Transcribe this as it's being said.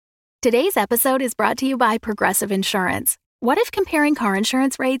Today's episode is brought to you by Progressive Insurance. What if comparing car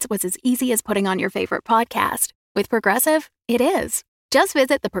insurance rates was as easy as putting on your favorite podcast? With Progressive, it is. Just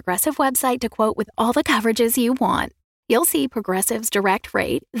visit the Progressive website to quote with all the coverages you want. You'll see Progressive's direct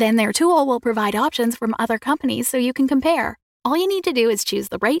rate, then their tool will provide options from other companies so you can compare. All you need to do is choose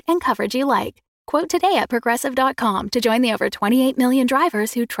the rate and coverage you like. Quote today at Progressive.com to join the over 28 million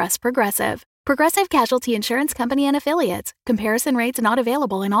drivers who trust Progressive. Progressive Casualty Insurance Company and Affiliates. Comparison rates not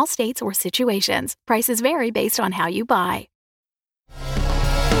available in all states or situations. Prices vary based on how you buy.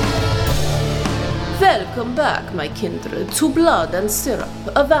 Welcome back, my kindred, to Blood and Syrup,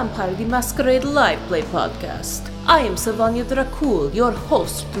 a Vampire the Masquerade live play podcast. I am Savanya Dracul, your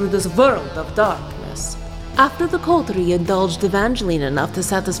host through this world of darkness. After the coterie indulged Evangeline enough to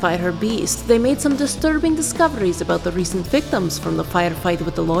satisfy her beast, they made some disturbing discoveries about the recent victims from the firefight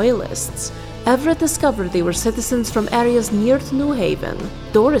with the Loyalists. Everett discovered they were citizens from areas near to New Haven.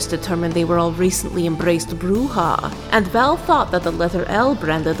 Doris determined they were all recently embraced Brujah, and Val thought that the letter L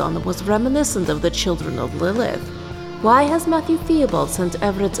branded on them was reminiscent of the children of Lilith. Why has Matthew Theobald sent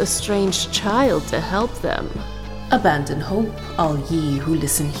Everett's estranged child to help them? Abandon hope, all ye who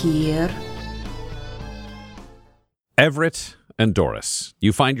listen here. Everett and Doris,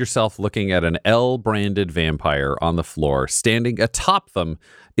 you find yourself looking at an L-branded vampire on the floor. Standing atop them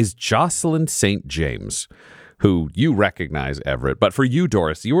is Jocelyn St. James, who you recognize, Everett. But for you,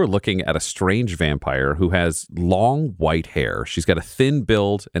 Doris, you are looking at a strange vampire who has long white hair. She's got a thin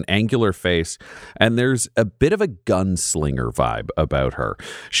build, an angular face, and there's a bit of a gunslinger vibe about her.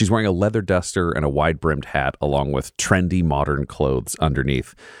 She's wearing a leather duster and a wide-brimmed hat along with trendy modern clothes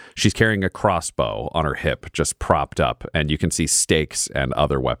underneath. She's carrying a crossbow on her hip, just propped up, and you can see stakes and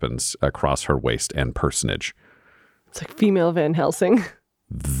other weapons across her waist and personage. It's like female Van Helsing.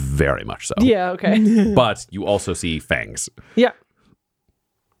 Very much so. Yeah, okay. But you also see fangs. Yeah.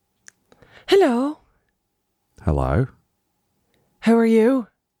 Hello. Hello? How are you?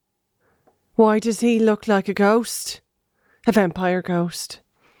 Why does he look like a ghost? A vampire ghost.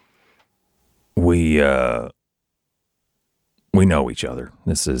 We know each other.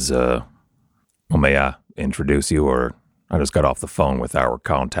 This is, well, may I introduce you, or I just got off the phone with our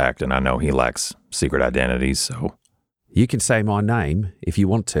contact, and I know he lacks secret identities, so... You can say my name if you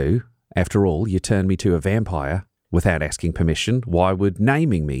want to. After all, you turned me to a vampire without asking permission. Why would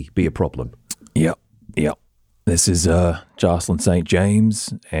naming me be a problem? Yep. This is Jocelyn St.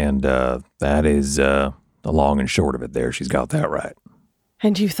 James, and that is the long and short of it there. She's got that right.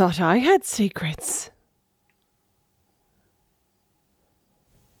 And you thought I had secrets?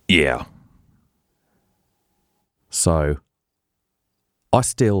 Yeah. So, I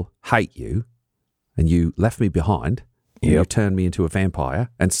still hate you, and you left me behind. Yep. You turned me into a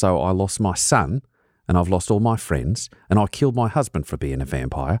vampire, and so I lost my son, and I've lost all my friends, and I killed my husband for being a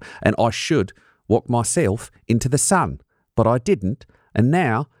vampire, and I should walk myself into the sun, but I didn't, and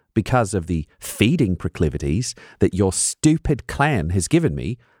now, because of the feeding proclivities that your stupid clan has given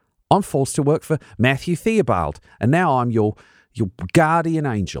me, I'm forced to work for Matthew Theobald, and now I'm your guardian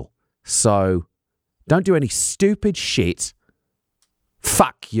angel. So, don't do any stupid shit.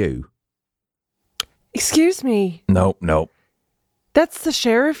 Fuck you. Excuse me. Nope. That's the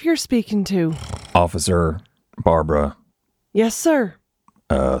sheriff you're speaking to. Officer Barbara. Yes, sir.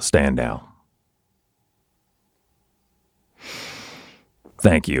 Stand down.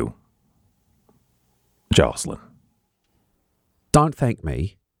 Thank you, Jocelyn. Don't thank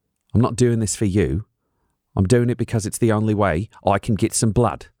me. I'm not doing this for you. I'm doing it because it's the only way I can get some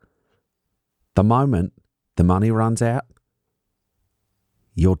blood. The moment the money runs out,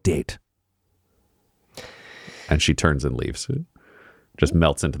 you're dead. And she turns and leaves. Just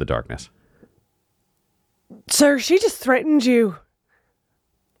melts into the darkness. Sir, she just threatened you.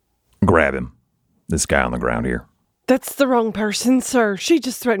 Grab him. This guy on the ground here. That's the wrong person, sir. She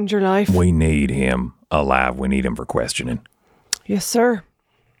just threatened your life. We need him alive. We need him for questioning. Yes, sir.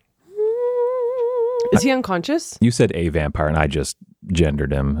 Is he unconscious? You said a vampire, and I just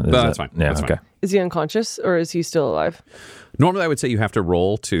gendered him. That's fine. Yeah, That's okay. fine. Is he unconscious, or is he still alive? Normally, I would say you have to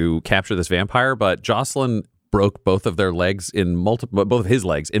roll to capture this vampire, but Jocelyn broke both of his legs in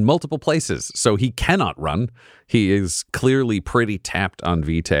multiple places, so he cannot run. He is clearly pretty tapped on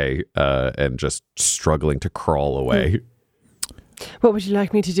vitae and just struggling to crawl away. What would you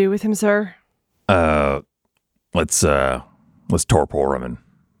like me to do with him, sir? Let's torpor him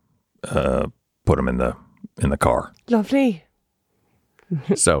and put him in the car. Lovely.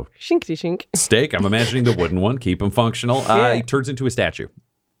 So Shinkety shink. Steak, I'm imagining the wooden one. Keep him functional. Yeah. He turns into a statue.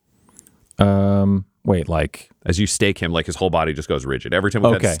 Wait, like... As you stake him, like his whole body just goes rigid. Every time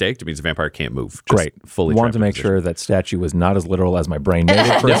we've had staked, it means the vampire can't move. Just Great. Fully Wanted to make position. sure that statue was not as literal as my brain made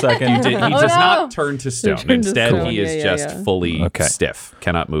it for a second. He does not turn to stone. Instead, he is just fully Okay. stiff.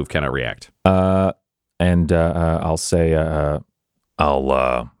 Cannot move, cannot react. I'll say,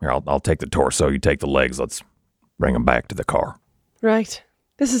 I'll take the torso, you take the legs. Let's bring them back to the car. Right.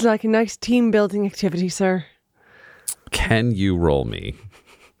 This is like a nice team-building activity, sir. Can you roll me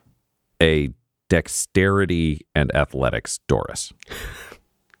a dexterity and athletics, Doris?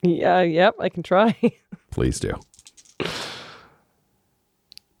 Yep, I can try. Please do.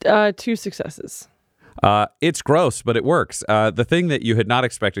 2 successes. It's gross, but it works. The thing that you had not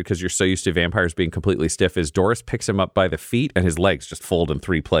expected, because you're so used to vampires being completely stiff, is Doris picks him up by the feet and his legs just fold in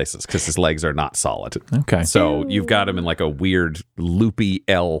 3 places because his legs are not solid. Okay. So you've got him in like a weird loopy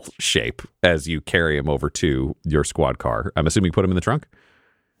L shape as you carry him over to your squad car. I'm assuming you put him in the trunk?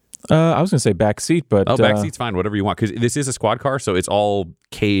 I was going to say back seat, but... back seat's fine, whatever you want, because this is a squad car, so it's all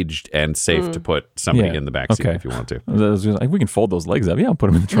caged and safe to put somebody in the back seat if you want to. We can fold those legs up. Yeah, I'll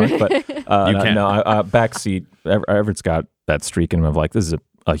put them in the trunk, but You can. no, back seat, Everett's got that streak in him of like, this is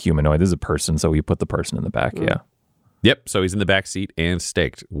a humanoid, this is a person, so we put the person in the back, yeah. Yep, so he's in the back seat and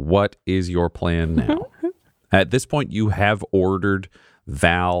staked. What is your plan now? At this point, you have ordered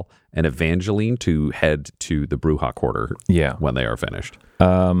Val and Evangeline to head to the Brujah quarter when they are finished.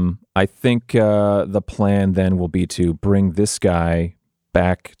 I think the plan then will be to bring this guy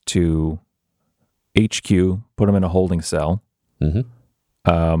back to HQ, put him in a holding cell,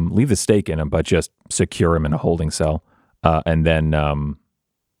 leave the stake in him, but just secure him in a holding cell, and then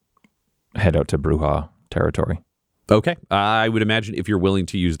head out to Brujah territory. Okay. I would imagine if you're willing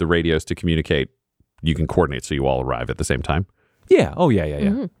to use the radios to communicate, you can coordinate so you all arrive at the same time. Yeah. Oh, yeah.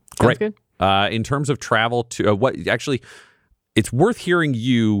 Mm-hmm. Great. Good. In terms of travel to it's worth hearing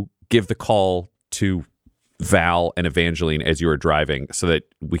you give the call to Val and Evangeline as you are driving so that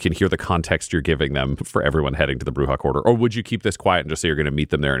we can hear the context you're giving them for everyone heading to the Brujah quarter. Or would you keep this quiet and just say you're going to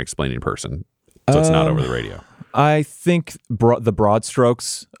meet them there and explain in person so it's not over the radio? I think the broad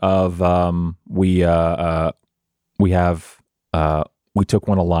strokes of we took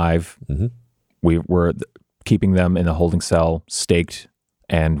one alive. Mm-hmm. We were keeping them in a holding cell, staked,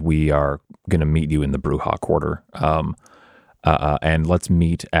 and we are going to meet you in the Brujah quarter. And let's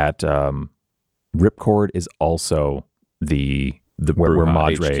meet at Ripcord is also the where Brujah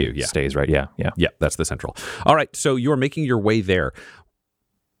Madre HQ, stays, right? Yeah. Yeah, that's the central. All right, so you're making your way there.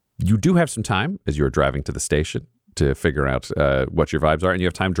 You do have some time as you're driving to the station to figure out what your vibes are, and you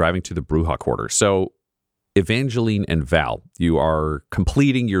have time driving to the Brujah quarter. So Evangeline and Val, you are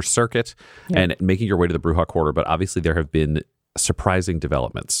completing your circuit and making your way to the Brujah quarter, but obviously there have been surprising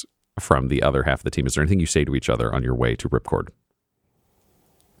developments from the other half of the team. Is there anything you say to each other on your way to Ripcord?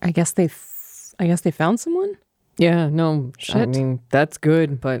 I guess they found someone? Yeah, no, Shit. I mean, that's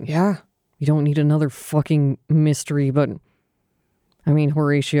good, but Yeah. you don't need another fucking mystery, but I mean,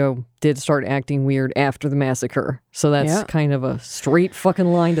 Horatio did start acting weird after the massacre, so that's kind of a straight fucking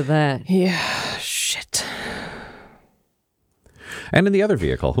line to that. Yeah. Shit. And in the other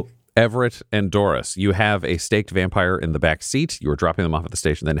vehicle, Everett and Doris, you have a staked vampire in the back seat. You are dropping them off at the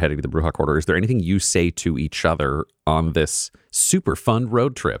station, then heading to the Brujah quarter. Is there anything you say to each other on this super fun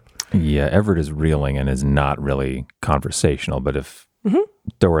road trip? Yeah, Everett is reeling and is not really conversational, but if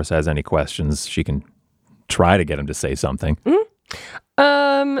Doris has any questions, she can try to get him to say something.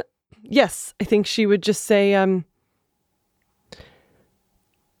 Yes, I think she would just say,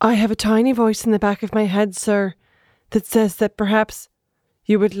 I have a tiny voice in the back of my head, sir, that says that perhaps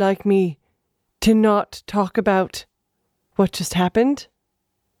you would like me to not talk about what just happened.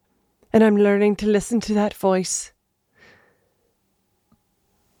 And I'm learning to listen to that voice.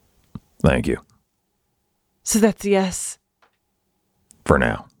 Thank you. So that's a yes. For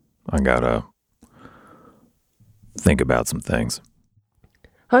now, I gotta think about some things.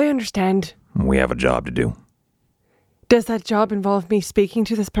 I understand. We have a job to do. Does that job involve me speaking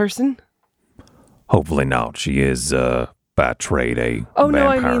to this person? Hopefully not. She is, by trade, a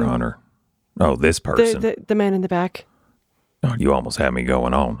vampire hunter. Oh, this person. The man in the back. Oh, you almost had me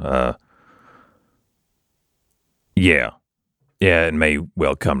going on. Yeah, it may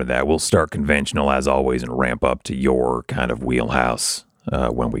well come to that. We'll start conventional as always and ramp up to your kind of wheelhouse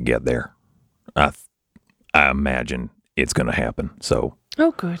when we get there. I imagine it's going to happen. So,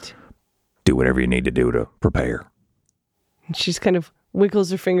 Oh, good. do whatever you need to do to prepare. And she's kind of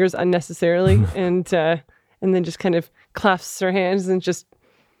wiggles her fingers unnecessarily and then just kind of clasps her hands and just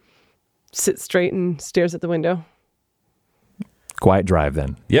sits straight and stares at the window. Quiet drive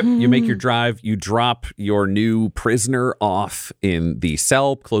then. Yep, you make your drive. You drop your new prisoner off in the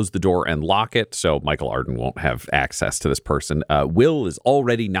cell, close the door, and lock it, so Michael Arden won't have access to this person. Will is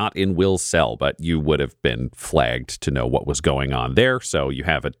already not in Will's cell, but you would have been flagged to know what was going on there, so you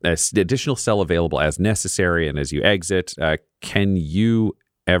have an additional cell available as necessary, and as you exit, can you,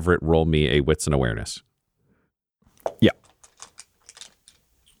 Everett, roll me a wits and awareness? Yeah.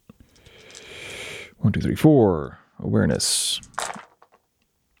 1, 2, 3, 4. Awareness.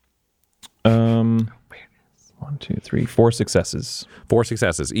 1, 2, 3, 4 successes. 4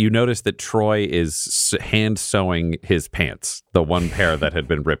 successes. You notice that Troy is hand sewing his pants, the one pair that had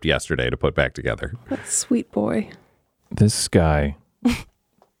been ripped yesterday, to put back together. That sweet boy. This guy,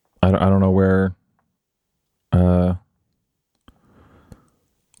 I don't know where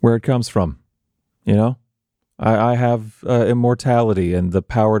it comes from, you know? I have immortality and the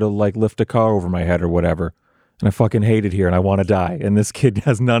power to like lift a car over my head or whatever. And I fucking hate it here and I want to die. And this kid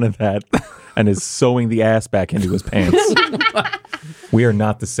has none of that and is sewing the ass back into his pants. We are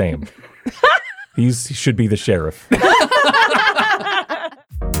not the same. He should be the sheriff.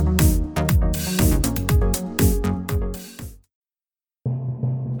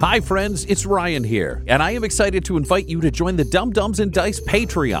 Hi friends, it's Ryan here, and I am excited to invite you to join the Dum Dums and Dice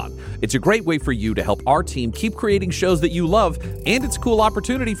Patreon. It's a great way for you to help our team keep creating shows that you love, and it's a cool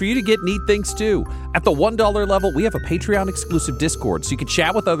opportunity for you to get neat things too. At the $1 level, we have a Patreon-exclusive Discord, so you can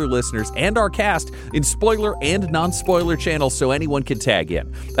chat with other listeners and our cast in spoiler and non-spoiler channels so anyone can tag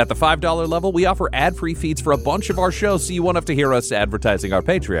in. At the $5 level, we offer ad-free feeds for a bunch of our shows, so you won't have to hear us advertising our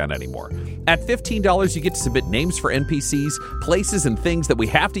Patreon anymore. At $15, you get to submit names for NPCs, places, and things that we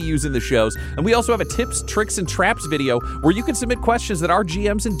have to use in the shows, and we also have a tips, tricks, and traps video where you can submit questions that our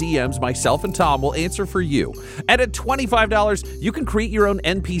GMs and DMs, myself and Tom, will answer for you. And at $25, you can create your own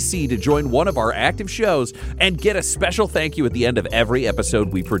NPC to join one of our active shows and get a special thank you at the end of every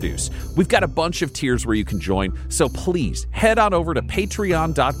episode we produce. We've got a bunch of tiers where you can join, so please head on over to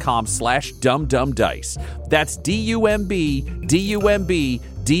patreon.com/dumdumdice. That's DUMBDICE.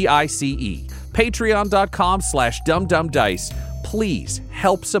 Patreon.com/dumdumdice. Please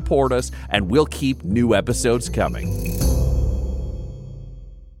help support us, and we'll keep new episodes coming.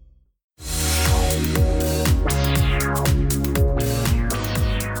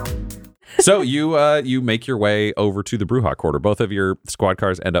 So you make your way over to the Brujah Quarter. Both of your squad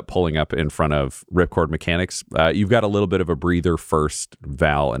cars end up pulling up in front of Ripcord Mechanics. You've got a little bit of a breather first,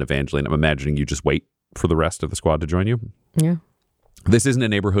 Val and Evangeline. I'm imagining you just wait for the rest of the squad to join you. Yeah. This isn't a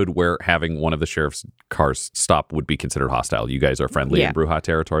neighborhood where having one of the sheriff's cars stop would be considered hostile. You guys are friendly in Brujah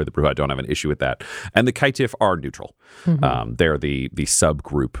territory. The Brujah don't have an issue with that. And the Kaitif are neutral. Mm-hmm. They're the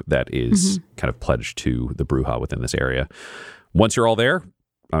subgroup that is kind of pledged to the Brujah within this area. Once you're all there,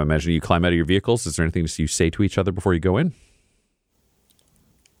 I imagine you climb out of your vehicles. Is there anything you say to each other before you go in?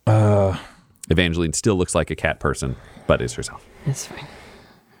 Evangeline still looks like a cat person, but is herself. That's fine.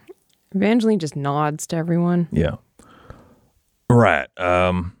 Evangeline just nods to everyone. Yeah. Right.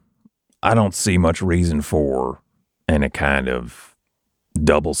 I don't see much reason for any kind of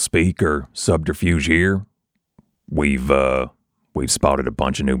double speak or subterfuge here. We've spotted a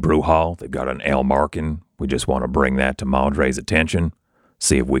bunch of new Brujah. They've got an L marking. We just want to bring that to Madre's attention.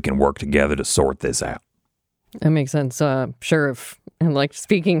 See if we can work together to sort this out. That makes sense. Sheriff, and like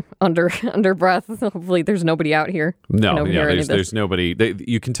speaking under breath, hopefully there's nobody out here. No, there's nobody.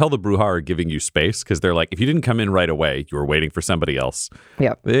 You can tell the Brujah are giving you space because they're like, if you didn't come in right away, you were waiting for somebody else.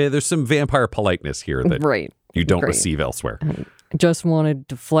 Yeah. There's some vampire politeness here that you don't receive elsewhere. I just wanted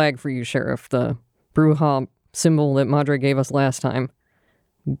to flag for you, Sheriff, the Brujah symbol that Madre gave us last time.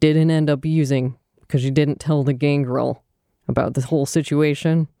 Didn't end up using because you didn't tell the gangrel about this whole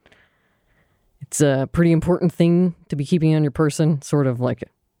situation. It's a pretty important thing to be keeping on your person, sort of like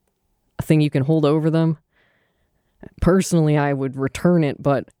a thing you can hold over them. Personally, I would return it,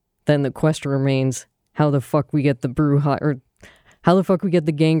 but then the question remains how the fuck we get the Brujah, or how the fuck we get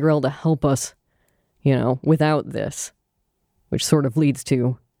the gangrel to help us, without this. Which sort of leads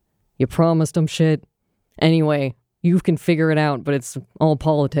to, you promised them shit. Anyway, you can figure it out, but it's all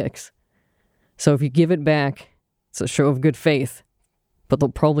politics. So if you give it back, it's a show of good faith, but they'll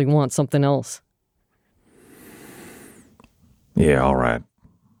probably want something else. Yeah, all right.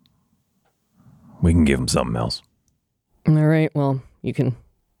 We can give them something else. All right, well, you can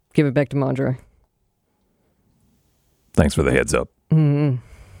give it back to Madre. Thanks for the heads up.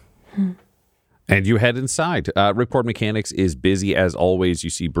 Mm-hmm. And you head inside. Ripcord Mechanics is busy as always. You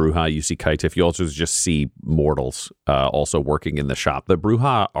see Brujah, you see Kaitif. You also just see mortals also working in the shop. The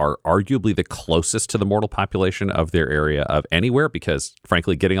Brujah are arguably the closest to the mortal population of their area of anywhere because,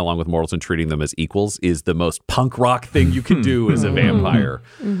 frankly, getting along with mortals and treating them as equals is the most punk rock thing you can do as a vampire.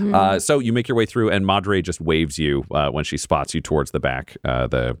 So you make your way through, and Madre just waves you when she spots you towards the back,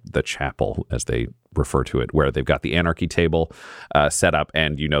 the chapel, as they refer to it, where they've got the anarchy table set up,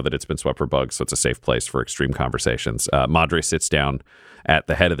 and you know that it's been swept for bugs, so it's a safe place for extreme conversations. Madre sits down at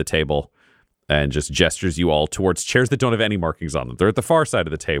the head of the table and just gestures you all towards chairs that don't have any markings on them. They're at the far side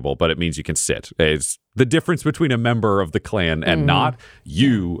of the table, but it means you can sit. It's the difference between a member of the clan and not.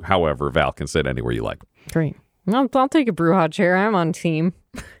 You, however, Val, can sit anywhere you like. Great. I'll take a Brujah chair. I'm on team.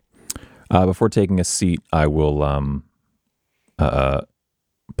 Before taking a seat, I will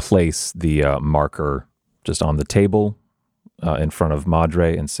place the marker just on the table in front of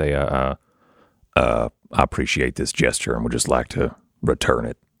Madre and say, I appreciate this gesture and would just like to return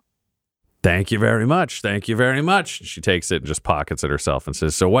it. Thank you very much. Thank you very much. She takes it and just pockets it herself and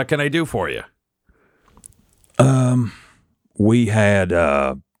says, so what can I do for you? We had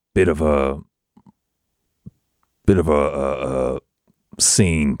a bit of a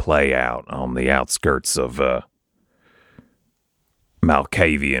scene play out on the outskirts of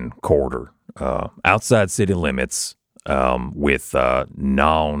Malkavian Quarter, outside city limits, with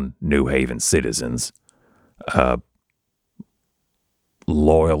non-New Haven citizens,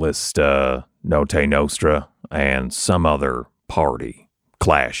 loyalist Note Nostra, and some other party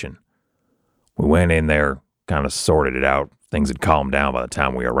clashing. We went in there, kind of sorted it out. Things had calmed down by the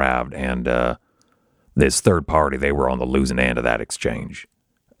time we arrived, and this third party, they were on the losing end of that exchange.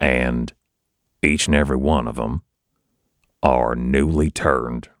 And each and every one of them are newly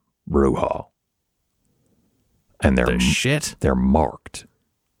turned Brujah. And they're marked.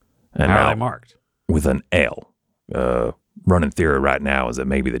 And how are they marked? With an L. Running theory right now is that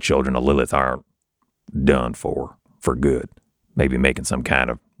maybe the children of Lilith aren't done for good. Maybe making some kind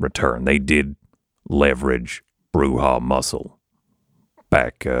of return. They did leverage Brujah muscle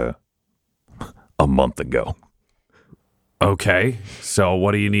back a month ago. Okay, so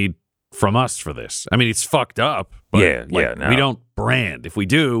what do you need from us for this? I mean, it's fucked up. But we don't brand. If we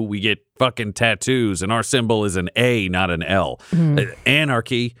do, we get fucking tattoos, and our symbol is an A, not an L.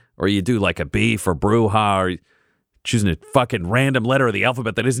 Anarchy, or you do like a B for Brujah, or choosing a fucking random letter of the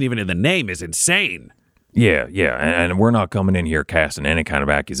alphabet that isn't even in the name is insane. Yeah, and we're not coming in here casting any kind of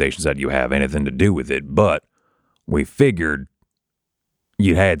accusations that you have anything to do with it, but we figured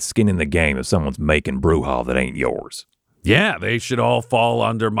you had skin in the game if someone's making Brujah that ain't yours. Yeah, they should all fall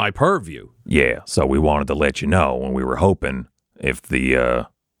under my purview. Yeah, so we wanted to let you know, and we were hoping if the,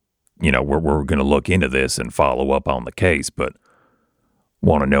 we're going to look into this and follow up on the case, but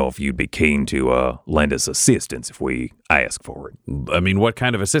want to know if you'd be keen to lend us assistance if we ask for it. I mean, what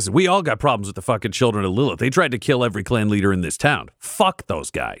kind of assistance? We all got problems with the fucking children of Lilith. They tried to kill every clan leader in this town. Fuck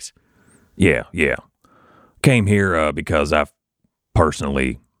those guys. Yeah. Came here because I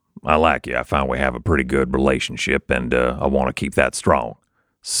like you. I find we have a pretty good relationship, and I want to keep that strong.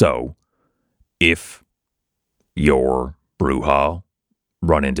 So, if your Brujah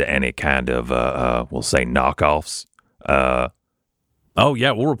run into any kind of, we'll say, knockoffs, oh,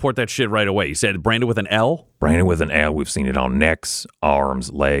 yeah, we'll report that shit right away. You said branded with an L? Branded with an L. We've seen it on necks,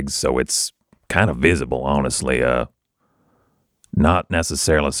 arms, legs, so it's kind of visible, honestly. Not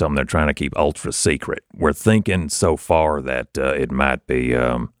necessarily something they're trying to keep ultra secret. We're thinking so far that it might be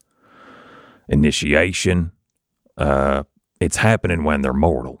initiation. It's happening when they're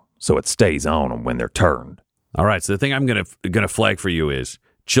mortal, so it stays on them when they're turned. All right, so the thing I'm gonna flag for you is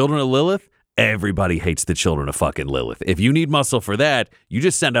children of Lilith. Everybody hates the children of fucking Lilith. If you need muscle for that, you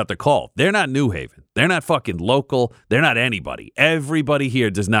just send out the call. They're not New Haven. They're not fucking local. They're not anybody. Everybody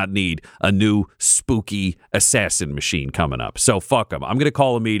here does not need a new spooky assassin machine coming up. So fuck them. I'm going to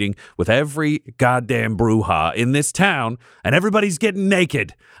call a meeting with every goddamn Brujah in this town, and everybody's getting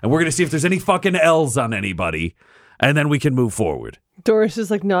naked. And we're going to see if there's any fucking L's on anybody, and then we can move forward. Doris is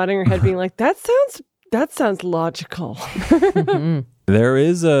like nodding her head, being like, that sounds logical. There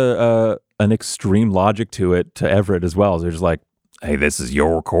is an extreme logic to it, to Everett as well. They're just like, hey, this is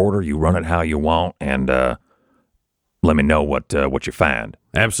your quarter. You run it how you want, and let me know what you find.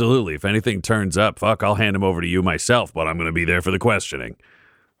 Absolutely. If anything turns up, fuck, I'll hand him over to you myself, but I'm going to be there for the questioning.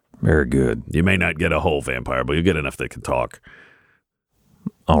 Very good. You may not get a whole vampire, but you'll get enough that can talk.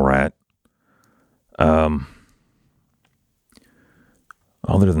 All right. Other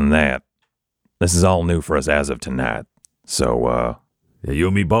than that, this is all new for us as of tonight. So, yeah, you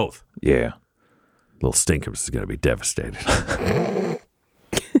and me both. Yeah. Little Stinkers is going to be devastated.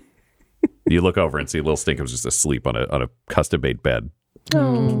 You look over and see Little Stinkum's just asleep on a custom-made bed.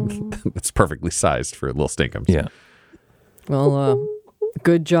 Oh. It's perfectly sized for Little Stinkum. Yeah. Well,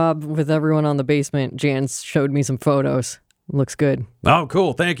 good job with everyone on the basement. Jan showed me some photos. Looks good. Oh,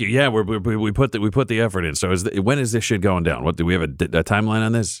 cool. Thank you. Yeah, we put the effort in. So when is this shit going down? What do we have a timeline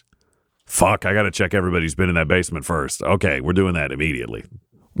on this? Fuck, I got to check everybody who's been in that basement first. Okay, we're doing that immediately.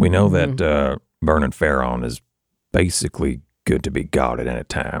 We know that Burning Pharaoh is basically good to be guarded at any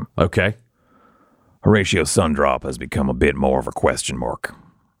time. Okay. Horatio Sundrop has become a bit more of a question mark.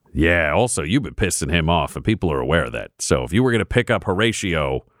 Yeah, also, you've been pissing him off, and people are aware of that. So if you were going to pick up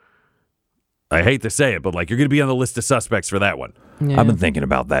Horatio, I hate to say it, but you're going to be on the list of suspects for that one. Yeah. I've been thinking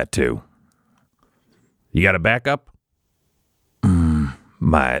about that, too. You got a backup?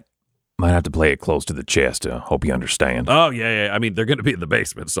 Might have to play it close to the chest. Hope you understand. Oh, yeah. I mean, they're going to be in the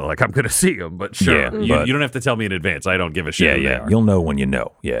basement, so I'm going to see them, but sure. Yeah, you don't have to tell me in advance. I don't give a shit. Yeah, who they yeah. are. You'll know when you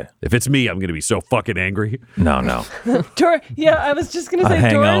know. Yeah. If it's me, I'm going to be so fucking angry. No. I was just going to I'd say,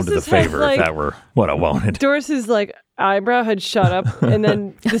 hang Doris on to the favor if that were what I wanted. Doris's eyebrow had shot up, and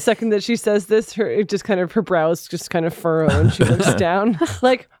then the second that she says this, her brows just kind of furrow, and she looks down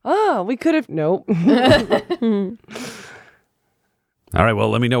we could have. Nope. All right, well,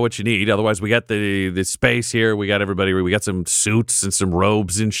 let me know what you need. Otherwise, we got the space here. We got everybody. We got some suits and some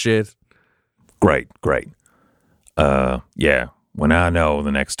robes and shit. Great. Yeah. When I know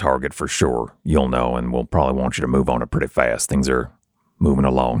the next target for sure, you'll know, and we'll probably want you to move on it pretty fast. Things are moving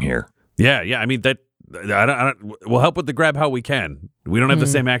along here. Yeah. I mean, we'll help with the grab how we can. We don't have the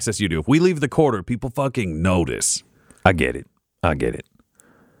same access you do. If we leave the quarter, people fucking notice. I get it.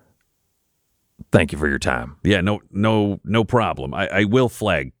 Thank you for your time. Yeah, no problem. I will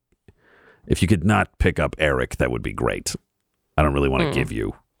flag. If you could not pick up Eric, that would be great. I don't really want to give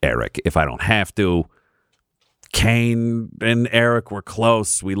you Eric if I don't have to. Kane and Eric were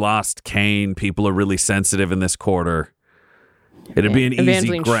close. We lost Kane. People are really sensitive in this quarter. It'd be an easy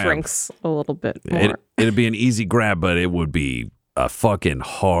Evangeline grab. shrinks a little bit more. It'd be an easy grab, but it would be a fucking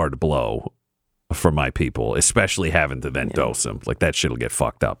hard blow for my people, especially having to then dose them. That shit'll get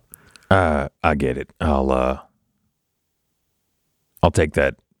fucked up. I get it. I'll take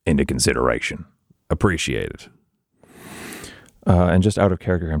that into consideration. Appreciate it. And just out of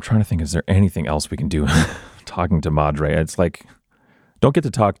character, I'm trying to think, is there anything else we can do talking to Madre? It's don't get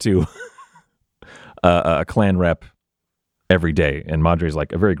to talk to a clan rep every day, and Madre's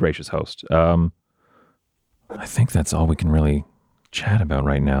a very gracious host. I think that's all we can really chat about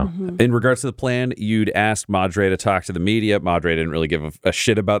right now. In regards to the plan, you'd ask Madre to talk to the media. Madre didn't really give a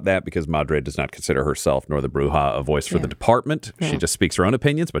shit about that because Madre does not consider herself nor the Brujah a voice for the department. She just speaks her own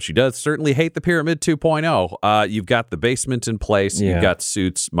opinions, but she does certainly hate the Pyramid 2.0. You've got the basement in place. Yeah. You've got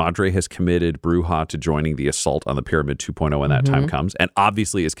suits. Madre has committed Brujah to joining the assault on the Pyramid 2.0 when that time comes, and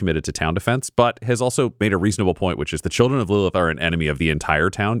obviously is committed to town defense, but has also made a reasonable point, which is the children of Lilith are an enemy of the entire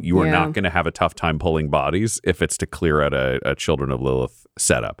town. You are not going to have a tough time pulling bodies if it's to clear out a children of Lilith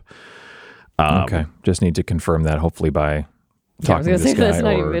setup. Okay. Just need to confirm that hopefully by talking to this guy. That's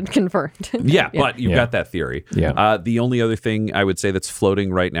not even confirmed. But you've got that theory. Yeah. The only other thing I would say that's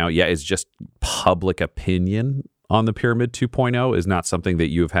floating right now, is just public opinion on the Pyramid 2.0 is not something that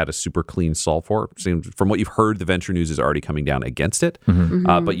you have had a super clean solve for. From what you've heard, the Venture News is already coming down against it.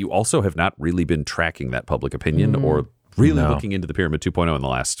 But you also have not really been tracking that public opinion or really looking into the Pyramid 2.0 in the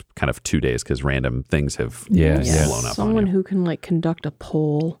last kind of 2 days because random things have blown up Someone on you. who can conduct a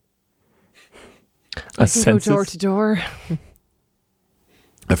poll. I can go door to door.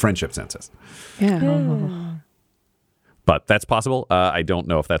 A friendship census. Yeah. But that's possible. I don't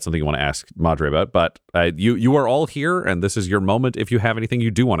know if that's something you want to ask Madre about, but you are all here, and this is your moment if you have anything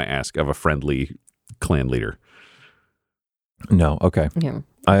you do want to ask of a friendly clan leader. No, okay. Yeah.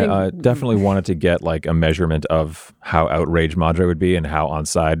 I definitely wanted to get a measurement of how outraged Madre would be and how on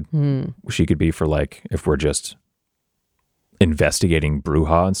side she could be for if we're just investigating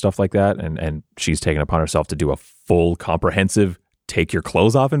Brujah and stuff like that, and she's taken upon herself to do a full comprehensive take your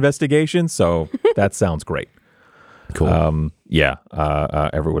clothes off investigation. So that sounds great. Cool.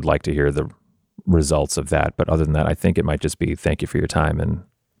 Ever would like to hear the results of that. But other than that, I think it might just be thank you for your time and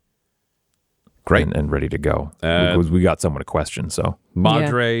great and ready to go. Because we got someone to question. So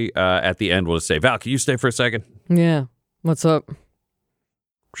Madre at the end will just say, Val, can you stay for a second? Yeah. What's up?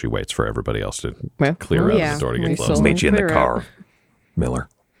 She waits for everybody else to Well, clear out the door to get closed. still- meet you in the Clear car, Miller.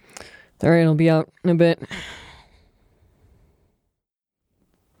 All right, I'll be out in a bit.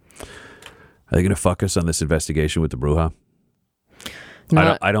 Are they going to fuck us on this investigation with the Brujah?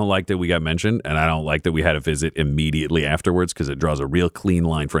 I don't like that we got mentioned, and I don't like that we had a visit immediately afterwards because it draws a real clean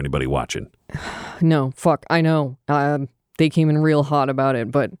line for anybody watching. No, fuck, I know. they came in real hot about it,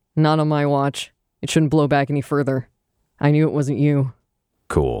 but not on my watch. It shouldn't blow back any further. I knew it wasn't you.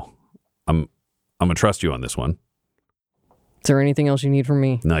 Cool. I'm gonna trust you on this one. Is there anything else you need from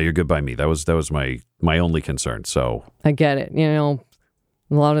me? No, you're good by me. That was my only concern. So I get it. You know,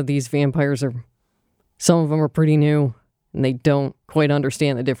 a lot of these vampires some of them are pretty new, and they don't quite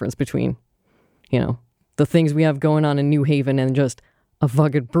understand the difference between, you know, the things we have going on in New Haven and just a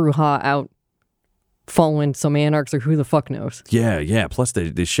fucking Brujah out following some anarchs or who the fuck knows. Yeah. Plus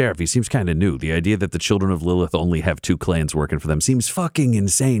the sheriff, he seems kind of new. The idea that the children of Lilith only have 2 clans working for them seems fucking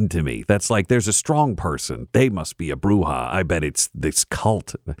insane to me. That's like, there's a strong person. They must be a Brujah. I bet it's this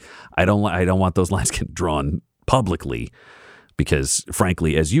cult. I don't want those lines getting drawn publicly because,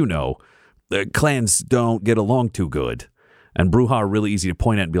 frankly, as you know, the clans don't get along too good. And Brujah are really easy to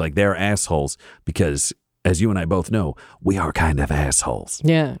point at and be like, they're assholes because, as you and I both know, we are kind of assholes.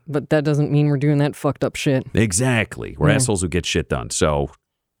 Yeah, but that doesn't mean we're doing that fucked up shit. Exactly. We're assholes who get shit done. So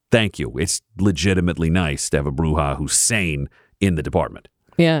thank you. It's legitimately nice to have a Brujah who's sane in the department.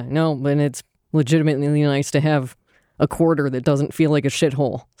 Yeah, no, but it's legitimately nice to have a quarter that doesn't feel like a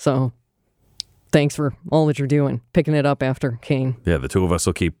shithole. So thanks for all that you're doing, picking it up after Kane. Yeah, the 2 of us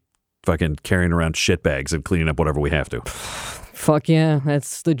will keep fucking carrying around shit bags and cleaning up whatever we have to. Fuck yeah,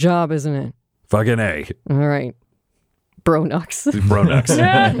 that's the job, isn't it? Fucking A. All right. Bro nucks.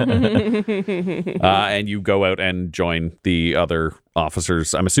 And you go out and join the other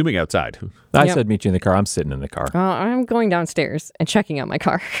officers, I'm assuming outside. I said meet you in the car. I'm sitting in the car. I'm going downstairs and checking out my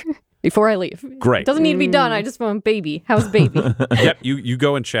car before I leave. Great. Doesn't need to be done. I just want baby. How's baby? Yep, you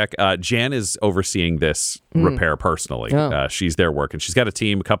go and check. Jan is overseeing this repair personally. Oh. She's there working. She's got a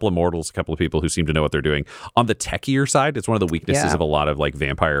team, a couple of mortals, a couple of people who seem to know what they're doing. On the techier side, it's one of the weaknesses of a lot of like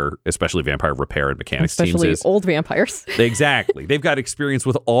vampire, especially vampire repair and mechanics Especially teams. old vampires. Exactly. They've got experience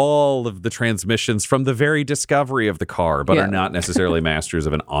with all of the transmissions from the very discovery of the car, but are not necessarily masters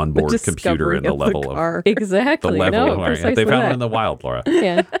of an onboard computer and the level of Exactly. the level No, of precisely they found that. them in the wild, Laura.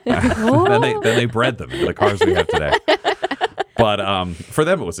 Yeah. Then they bred them into the cars we have today. But for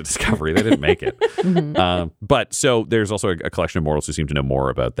them, it was a discovery. They didn't make it. But so there's also a collection of mortals who seem to know more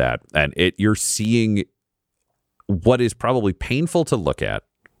about that. And you're seeing what is probably painful to look at,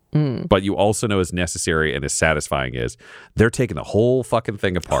 but you also know is necessary and is satisfying is they're taking the whole fucking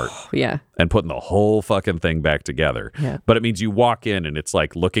thing apart Yeah. and putting the whole fucking thing back together. Yeah. But it means you walk in and it's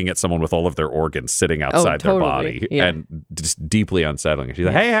like looking at someone with all of their organs sitting outside their totally. body Yeah. and just deeply unsettling. And she's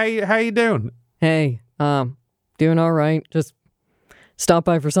like, hey, how you doing? Hey, doing all right. Just stopped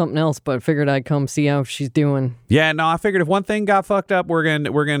by for something else, but figured I'd come see how she's doing. Yeah, no, I figured if one thing got fucked up, we're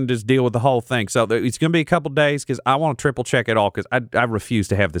gonna just deal with the whole thing. So it's gonna be a couple days because I want to triple check it all because I refuse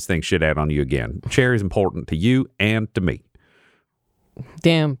to have this thing shit out on you again. Cherry's important to you and to me.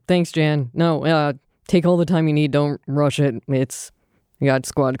 Damn. Thanks, Jan. No, take all the time you need. Don't rush it. You got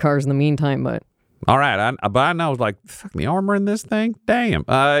squad cars in the meantime, but All right, but I know like fuck the armor in this thing. Damn.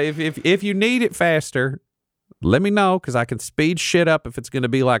 If you need it faster, let me know because I can speed shit up if it's going to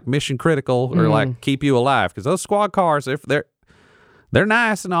be like mission critical or like keep you alive. Because those squad cars, they're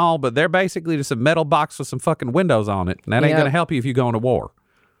nice and all, but they're basically just a metal box with some fucking windows on it, and that ain't going to help you if you go into war.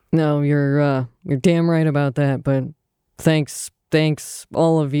 no, you're damn right about that. But thanks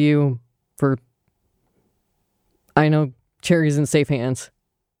all of you for. I know Cherry's in safe hands.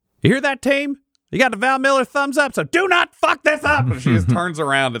 You hear that, team? You got the Val Miller thumbs up, so do not fuck this up. And she just turns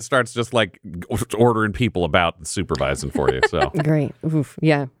around and starts just like ordering people about and supervising for you. So Great. Oof.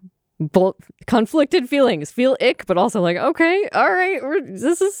 Yeah. Conflicted feelings. Feel ick, but also like, okay, all right,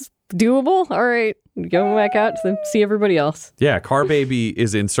 this is doable. All right, go back out to see everybody else. yeah, Car Baby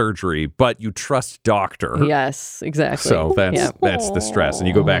is in surgery, but you trust Doctor. Yes, exactly. So that's Yeah. the stress. And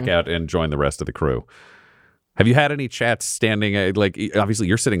you go back out and join the rest of the crew. Have you had any chats standing, like, obviously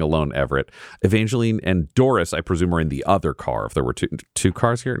you're sitting alone, Everett. Evangeline and Doris, I presume, are in the other car. If there were two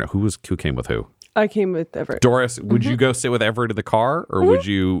cars here? No, who came with who? I came with Everett. Doris, would you go sit with Everett in the car? Or would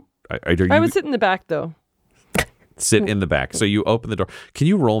you... I would sit in the back, though. Sit in the back. So you open the door. Can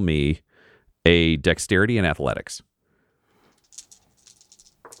you roll me a dexterity and athletics?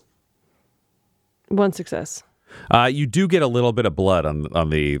 1 success. You do get a little bit of blood on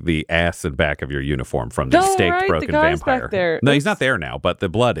the ass and back of your uniform from the Oh, staked right, the broken guy's vampire. back there. No, he's not there now, but the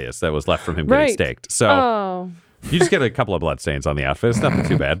blood is that was left from him getting Right. staked. So Oh, you just get a couple of blood stains on the outfit. It's nothing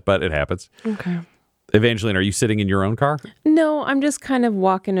too bad, but it happens. okay. Evangeline, are you sitting in your own car? No, I'm just kind of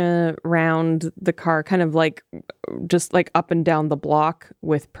walking around the car, kind of like just like up and down the block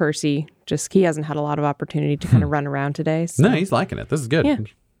with Percy. Just he hasn't had a lot of opportunity to kind of run around today. So No, he's liking it. This is good. Yeah.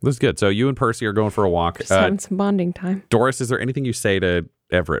 This is good. So you and Percy are going for a walk. just having some bonding time. Doris, is there anything you say to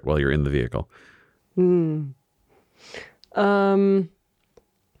Everett while you're in the vehicle? I'm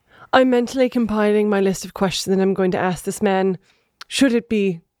mentally compiling my list of questions that I'm going to ask this man. Should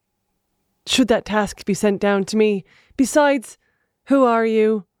that task be sent down to me? Besides, who are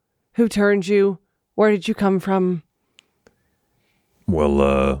you? Who turned you? Where did you come from?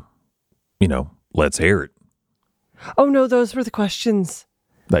 Well, let's hear it. Oh no, those were the questions.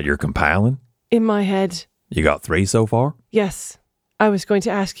 That you're compiling? In my head. You got 3 so far? Yes. I was going to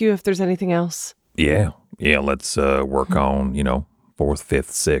ask you if there's anything else. Yeah, let's work on, 4th,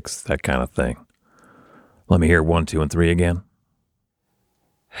 5th, 6th, that kind of thing. Let me hear 1, 2, and 3 again.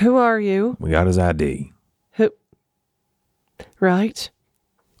 Who are you? We got his ID. Who? Right.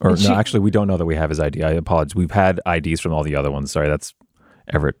 Or no, actually, we don't know that we have his ID. I apologize. We've had IDs from all the other ones. Sorry, that's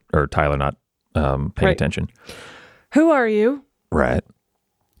Everett or Tyler not paying attention. Who are you? Right.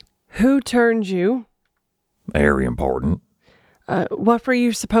 Who turned you? Very important. What were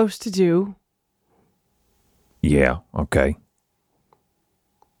you supposed to do? Yeah, okay.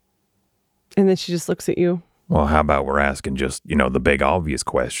 And then she just looks at you. Well, how about we're asking just, the big obvious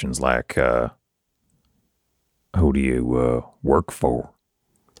questions like, who do you work for?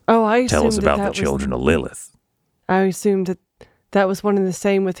 Oh, I Tell us assumed about that the children of Lilith. I assumed that was one and the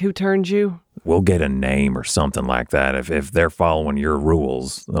same with who turned you. We'll get a name or something like that. If they're following your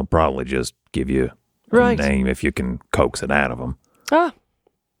rules, they'll probably just give you a name if you can coax it out of them. Ah,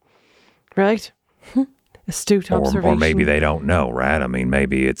 right. Astute observation. Or maybe they don't know, right? I mean,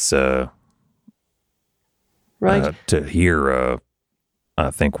 maybe it's right. To hear,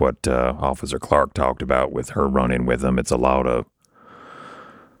 I think what Officer Clark talked about with her run-in with them, it's a lot of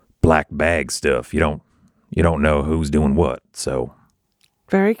black bag stuff. You don't know who's doing what, so.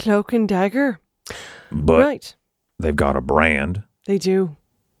 Very cloak and dagger. But they've got a brand. They do.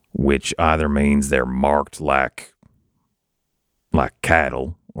 Which either means they're marked like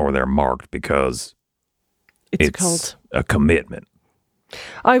cattle, or they're marked because it's a cult. A commitment.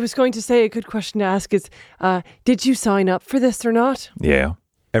 I was going to say a good question to ask is, did you sign up for this or not? Yeah.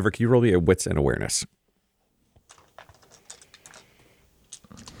 Everett, can you roll me a wits and awareness?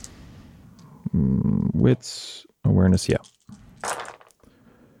 Wits, awareness, yeah.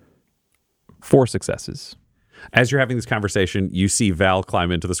 4 successes. As you're having this conversation, you see Val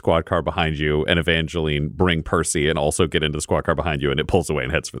climb into the squad car behind you and Evangeline bring Percy and also get into the squad car behind you, and it pulls away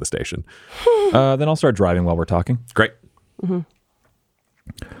and heads for the station. Then I'll start driving while we're talking. Great. Mm-hmm.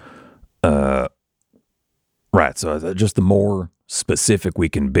 Right, so just the more specific we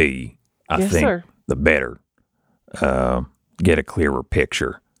can be, I think, the better. Get a clearer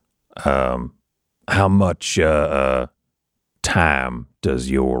picture. How much time does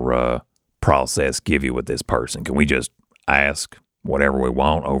your process give you with this person? Can we just ask whatever we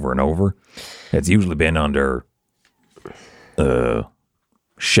want over and over? It's usually been under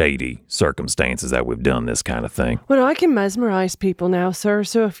shady circumstances that we've done this kind of thing. Well, I can mesmerize people now, sir.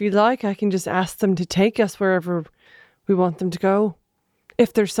 So if you like, I can just ask them to take us wherever we want them to go.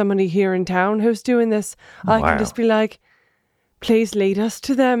 If there's somebody here in town who's doing this, I can just be like, please lead us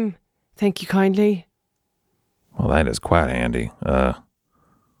to them. Thank you kindly. Well, that is quite handy.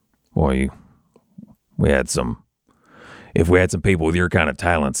 Boy, if we had some people with your kind of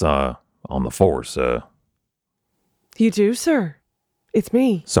talents on the force. You do, sir. It's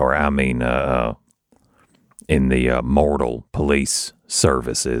me. Sorry, I mean in the mortal police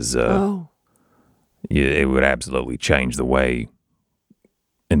services. It would absolutely change the way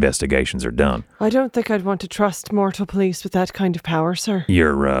investigations are done. I don't think I'd want to trust mortal police with that kind of power, sir.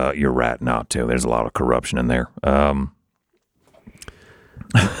 You're right not to. There's a lot of corruption in there.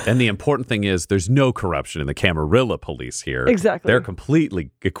 And the important thing is there's no corruption in the Camarilla police here. Exactly. They're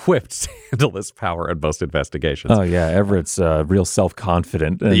completely equipped to handle this power in most investigations. Oh, yeah. Everett's real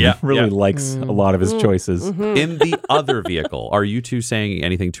self-confident and really likes a lot of his choices. Mm-hmm. In the other vehicle, are you two saying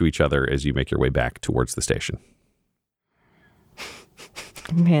anything to each other as you make your way back towards the station?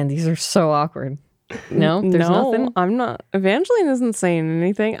 Man, these are so awkward. No, there's nothing. I'm not. Evangeline isn't saying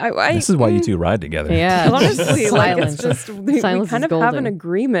anything. This is why you two ride together. Yeah, honestly, like it's silence. just we Silence kind is of have golden. an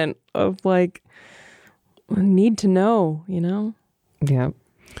agreement of like need to know, you know. Yeah.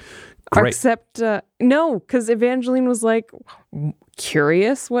 Great. Except no, because Evangeline was like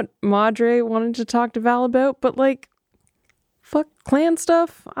curious what Madre wanted to talk to Val about, but like fuck clan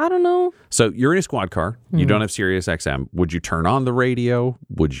stuff. I don't know. So you're in a squad car. You don't have Sirius XM. Would you turn on the radio?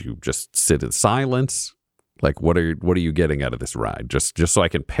 Would you just sit in silence? Like, what are you getting out of this ride? Just so I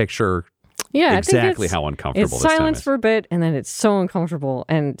can picture exactly how uncomfortable it's this time silence is. for a bit, and then it's so uncomfortable,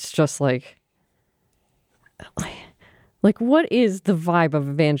 and it's just like Like, what is the vibe of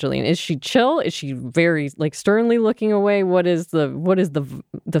Evangeline? Is she chill? Is she very like sternly looking away? What is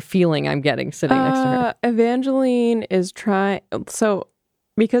the feeling I'm getting sitting next to her? Evangeline is trying. So,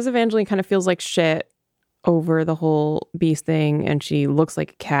 because Evangeline kind of feels like shit over the whole beast thing, and she looks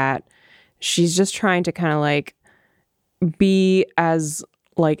like a cat, she's just trying to kind of like be as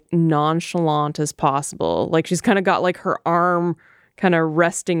like nonchalant as possible. Like, she's kind of got like her arm kind of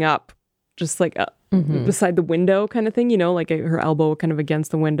resting up, just like beside the window kind of thing, you know, like her elbow kind of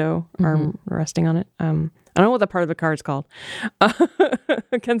against the window, arm resting on it. I don't know what that part of the car is called.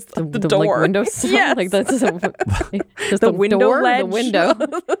 Against the door. Like window sill? Yes. Like that's just the window door, ledge. the window.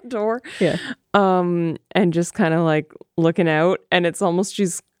 The door. Yeah. And just kind of like looking out, and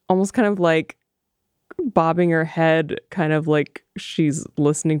she's almost kind of like bobbing her head, kind of like she's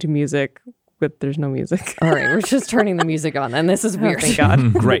listening to music, but there's no music. All right, we're just turning the music on, and this is weird. Thank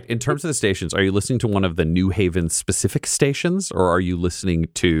God. Great. In terms of the stations, are you listening to one of the New Haven specific stations, or are you listening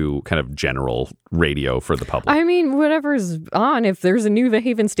to kind of general radio for the public? I mean, whatever's on. If there's a New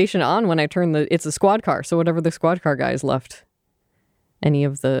Haven station on when I turn it's a squad car, so whatever the squad car guys left, any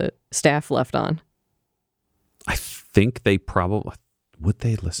of the staff left on. I think they probably would.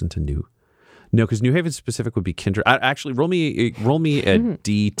 They listen to New. No, because New Haven specific would be Kindred. Actually, roll me a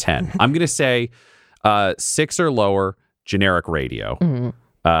D10. I'm going to say 6 or lower, generic radio.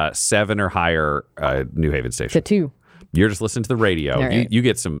 7 or higher, New Haven station. To 2. You're just listening to the radio. Right. You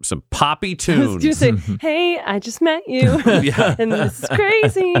get some poppy I tunes. was going to say, hey, I just met you. Yeah. And this is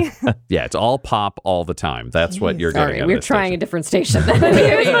crazy. Yeah, it's all pop all the time. That's what you're All getting. right, out of we're this trying station. a different station.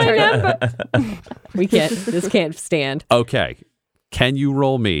 We can't. This can't stand. Okay. Can you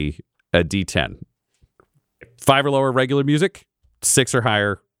roll me a D10? 5 or lower, regular music. 6 or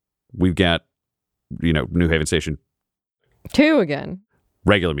higher, we've got, New Haven station. 2 again.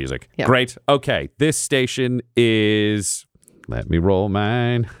 Regular music. Yep. Great. Okay. This station is, let me roll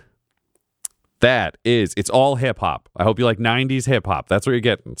mine. It's all hip hop. I hope you like 90s hip hop. That's what you're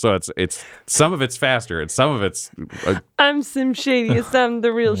getting. So it's some of it's faster and some of it's I'm Sim Shadiest. I'm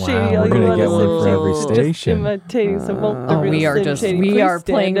the real Wow, Shady. All we're you gonna want get is one Sim for Shady. every Just station. imitating some of the real We are Sim Shady. we Please are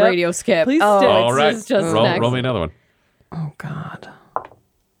stand playing up. radio skip. Please Oh, stand. all right. This is just roll next. me another one. Oh God.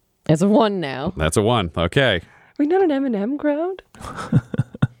 It's a 1 now. That's a 1. Okay. We not an Eminem crowd?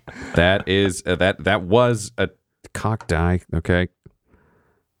 That is that was a cock die. Okay.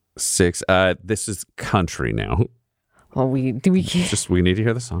 6. This is country now. Oh, we We need to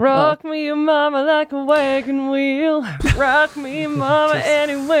hear the song. Rock me, mama, like a wagon wheel. Rock me, mama,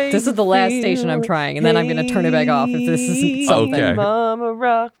 anyway. This is the last station I'm trying, and then I'm going to turn it back off if this isn't something. Okay. Mama,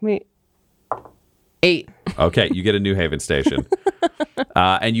 rock me. 8. Okay, you get a New Haven station.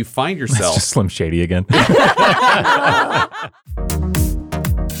 And you find It's yourself just Slim Shady again.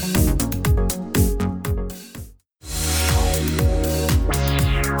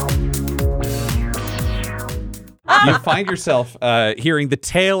 hearing the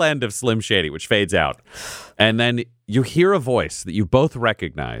tail end of Slim Shady, which fades out. And then you hear a voice that you both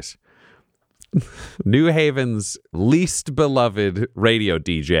recognize. New Haven's least beloved radio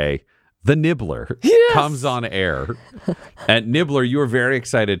DJ, the Nibbler, comes on air. And Nibbler, you are very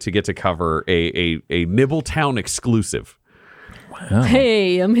excited to get to cover a Nibbletown exclusive. Wow.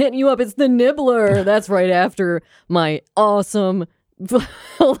 Hey, I'm hitting you up. It's the Nibbler. That's right after my awesome.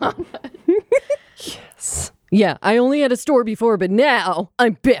 Hold on. Yes. Yeah, I only had a store before, but now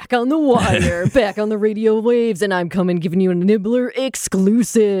I'm back on the wire, back on the radio waves, and I'm coming giving you a Nibbler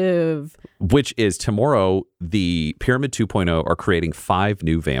exclusive. Which is tomorrow, the Pyramid 2.0 are creating 5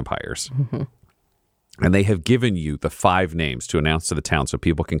 new vampires. Mm-hmm. And they have given you the 5 names to announce to the town so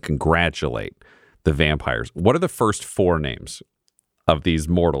people can congratulate the vampires. What are the first 4 names of these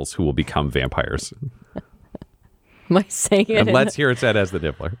mortals who will become vampires? Am I saying it? And let's hear it said as the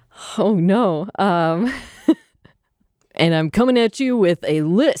Nibbler. Oh, no. And I'm coming at you with a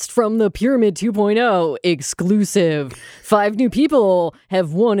list from the Pyramid 2.0 exclusive. 5 new people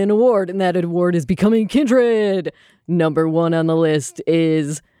have won an award, and that award is Becoming Kindred. Number 1 on the list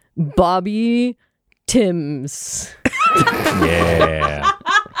is Bobby Timms. Yeah.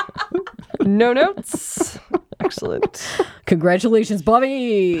 No notes. Excellent. Congratulations,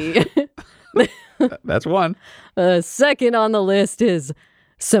 Bobby. That's 1. Second on the list is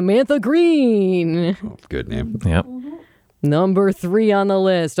Samantha Green. Good name. Yep. Number 3 on the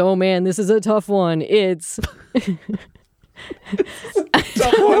list. Oh man, this is a tough one. It's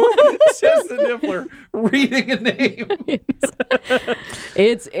Someone says the Nibbler reading a name.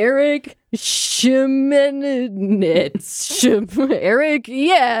 it's Eric Shimenitz.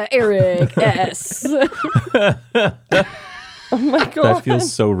 Eric S. Oh my god. That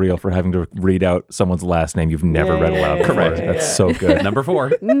feels so real for having to read out someone's last name you've never read aloud before. Correct. That's so good. Number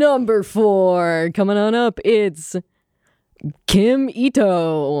 4. Number 4, coming on up, it's Kim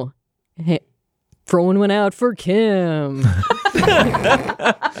Ito. Hey, throwing one out for Kim.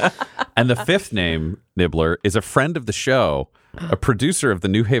 And the 5th name, Nibbler, is a friend of the show, a producer of the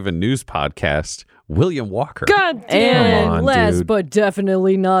New Haven News podcast, William Walker. God damn. And on, last dude. but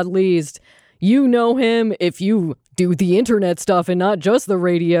definitely not least, you know him if you do the internet stuff and not just the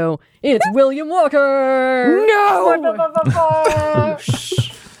radio. It's William Walker. No!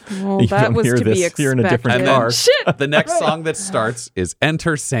 Well, You that don't was hear to be this. expected. You're in a different And then car. Shit! the next song that starts is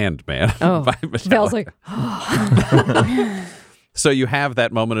Enter Sandman Oh, by Michelle. Val's like, So you have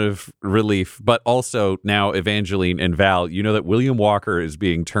that moment of relief, but also now Evangeline and Val, you know that William Walker is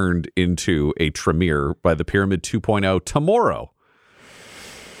being turned into a Tremere by the Pyramid 2.0 tomorrow,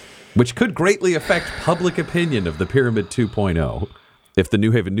 which could greatly affect public opinion of the Pyramid 2.0 if the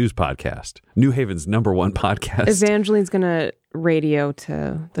New Haven News podcast, New Haven's #1 podcast, Evangeline's going to radio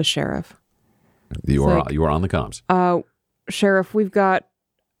to the sheriff. you are like- on the comms. Sheriff, we've got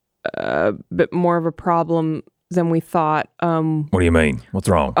a bit more of a problem than we thought. What do you mean? What's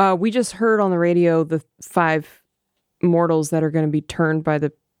wrong? We just heard on the radio the 5 mortals that are going to be turned by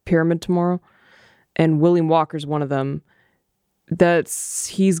the pyramid tomorrow, and William Walker's one of them.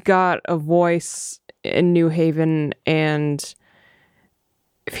 He's got a voice in New Haven, and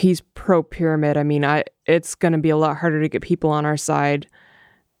if he's pro-pyramid, I mean, it's going to be a lot harder to get people on our side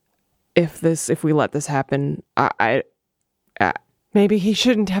if we let this happen. Maybe he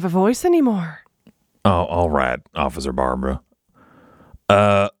shouldn't have a voice anymore. Oh, all right, Officer Barbara.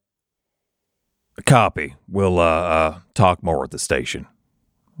 Copy. We'll talk more at the station.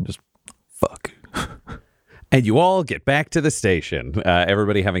 Just fuck. And you all get back to the station,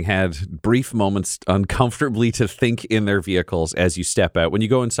 everybody having had brief moments uncomfortably to think in their vehicles as you step out. When you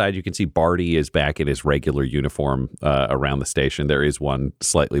go inside, you can see Barty is back in his regular uniform around the station. There is one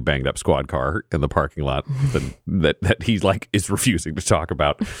slightly banged up squad car in the parking lot that he is refusing to talk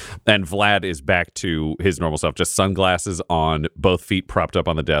about. And Vlad is back to his normal self, just sunglasses on, both feet propped up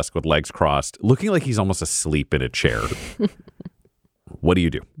on the desk with legs crossed, looking like he's almost asleep in a chair. What do you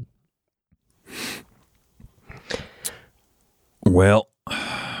do? Well,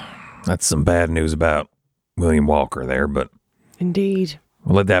 that's some bad news about William Walker there, but Indeed.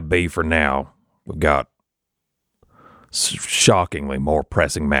 we'll let that be for now. We've got shockingly more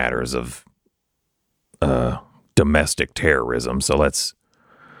pressing matters of domestic terrorism, so let's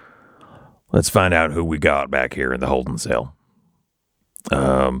find out who we got back here in the holding cell.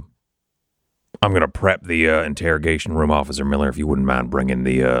 I'm going to prep the interrogation room, Officer Miller, if you wouldn't mind bringing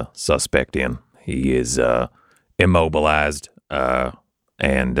the suspect in. He is immobilized,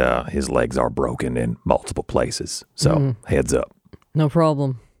 and his legs are broken in multiple places. So heads up. no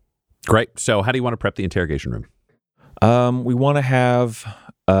problem. Great. So how do you want to prep the interrogation room? We want to have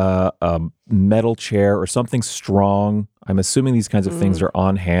a metal chair or something strong. I'm assuming these kinds of things are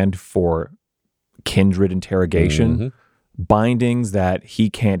on hand for kindred interrogation. Bindings that he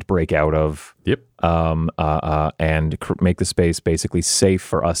can't break out of. Yep. And make the space basically safe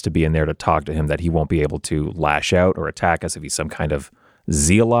for us to be in there to talk to him, that he won't be able to lash out or attack us if he's some kind of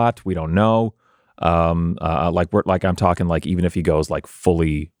zealot. We don't know. I'm talking like even if he goes like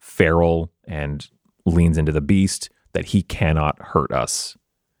fully feral and leans into the beast, that he cannot hurt us.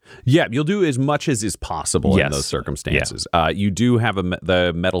 Yeah, you'll do as much as is possible in Yes. those circumstances. You do have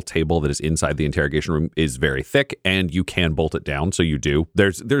the metal table that is inside the interrogation room is very thick, and you can bolt it down. So you do.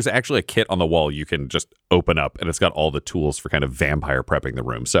 There's actually a kit on the wall you can just open up, and it's got all the tools for kind of vampire prepping the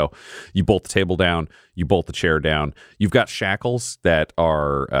room. So you bolt the table down, you bolt the chair down. You've got shackles that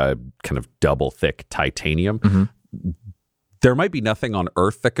are kind of double thick titanium. There might be nothing on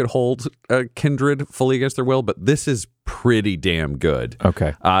Earth that could hold a kindred fully against their will, but this is pretty damn good.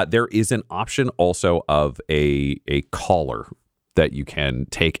 Okay. There is an option also of a collar that you can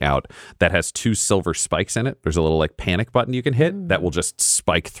take out that has 2 silver spikes in it. There's a little like panic button you can hit that will just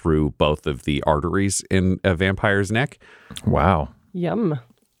spike through both of the arteries in a vampire's neck. Wow. Yum.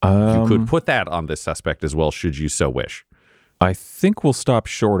 You could put that on this suspect as well, should you so wish. I think we'll stop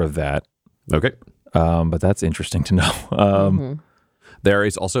short of that. Okay. But that's interesting to know. There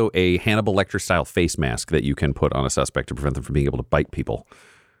is also a Hannibal Lecter style face mask that you can put on a suspect to prevent them from being able to bite people.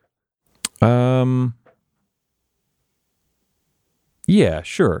 Yeah,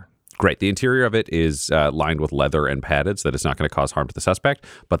 sure. Great. The interior of it is lined with leather and padded so that it's not going to cause harm to the suspect.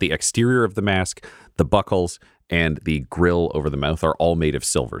 But the exterior of the mask, the buckles, and the grill over the mouth are all made of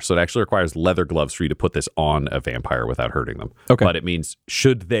silver. So it actually requires leather gloves for you to put this on a vampire without hurting them. Okay. But it means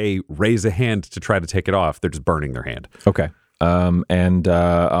should they raise a hand to try to take it off, they're just burning their hand. Okay. And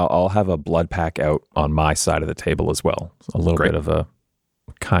I'll have a blood pack out on my side of the table as well. A little bit of a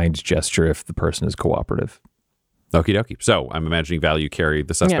kind gesture if the person is cooperative. Okie dokie. So I'm imagining Val, you carry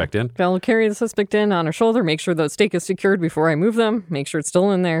the suspect in. Val will carry the suspect in on her shoulder, make sure the stake is secured before I move them, make sure it's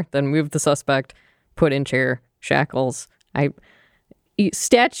still in there, then move the suspect, put in chair, shackles.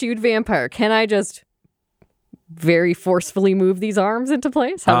 Statued vampire. Can I just very forcefully move these arms into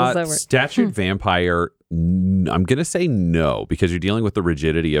place? How does that work? Statued vampire, I'm going to say no, because you're dealing with the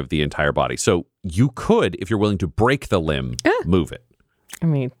rigidity of the entire body. So you could, if you're willing to break the limb, move it. I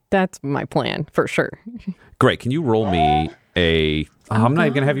mean, that's my plan for sure. Great. Can you roll me I'm not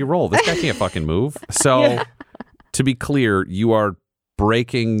even going to have you roll. This guy can't fucking move. So to be clear, you are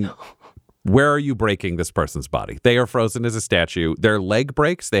breaking... Where are you breaking this person's body? They are frozen as a statue. Their leg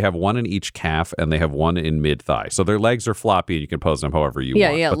breaks. They have one in each calf, and they have one in mid-thigh. So their legs are floppy, and you can pose them however you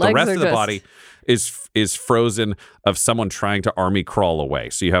want. Yeah, but the rest of the body is frozen of someone trying to army crawl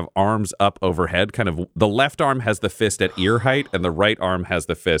away. So you have arms up overhead. Kind of the left arm has the fist at ear height, and the right arm has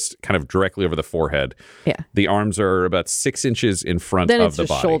the fist kind of directly over the forehead. Yeah. The arms are about 6 inches in front of the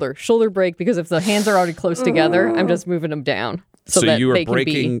body. Then it's just shoulder break, because if the hands are already close together, I'm just moving them down. So that you are they can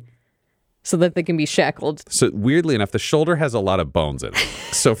breaking... So that they can be shackled. So weirdly enough, the shoulder has a lot of bones in it.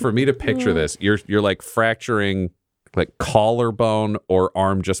 So for me to picture this, you're like fracturing like collarbone or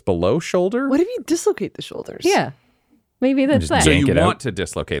arm just below shoulder. What if you dislocate the shoulders? Yeah. Maybe that's that. So yank you it want out. to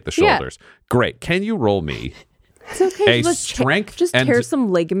dislocate the shoulders. Great. Can you roll me It's okay. a Let's strength just and tear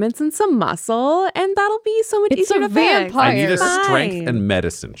some ligaments and some muscle, and that'll be so much It's easier a to fix. vampire. I need a Fine. strength and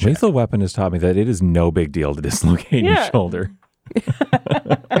medicine check. Lethal Weapon has taught me that it is no big deal to dislocate your shoulder.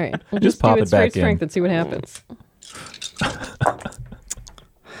 All right. We'll Just just pop do it it straight back in. strength and see what happens.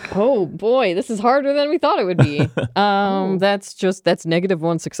 Oh boy, this is harder than we thought it would be. That's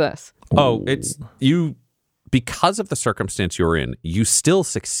 -1 success. Oh, it's you because of the circumstance you're in, you still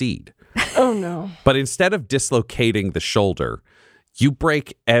succeed. Oh, no. But instead of dislocating the shoulder, you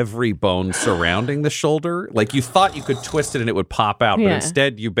break every bone surrounding the shoulder. Like you thought you could twist it and it would pop out, but Yeah.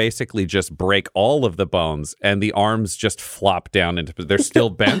 instead you basically just break all of the bones and the arms just flop down into. They're still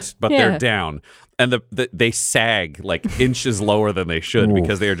bent, but they're Yeah. down, and they sag like inches lower than they should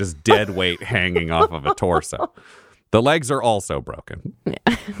because they are just dead weight hanging off of a torso. The legs are also broken.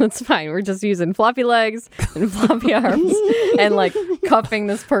 That's fine. We're just using floppy legs and floppy arms and like cuffing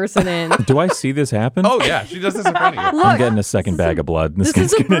this person in. Do I see this happen? Oh yeah, she does this in front of you. I'm getting a second bag of blood. This this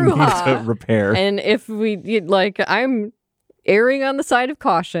guy's is a going to need brouhaha. to repair. And if I'm erring on the side of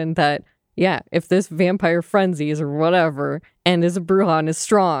caution that, yeah, if this vampire frenzies or whatever and is a Brujah and is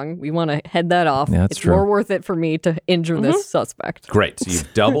strong, we want to head that off. Yeah, that's it's true. more worth it for me to injure this suspect. Great. So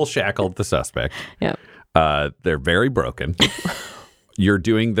you've double shackled the suspect. Yeah. They're very broken. You're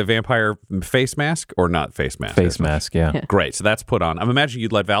doing the vampire face mask or not face mask? Face mask, yeah. Great. So that's put on. I'm imagining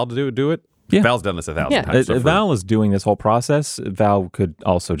you'd let Val do it. Yeah. Val's done this 1,000 Yeah. times. So If Val is doing this whole process, Val could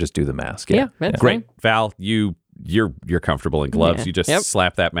also just do the mask. Yeah, that's great. fine. Val, you're comfortable in gloves. Yeah. You just Yep.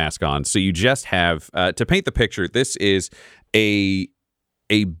 slap that mask on. So you just have to paint the picture. This is a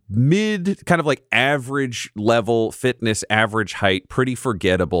mid kind of like average level fitness, average height, pretty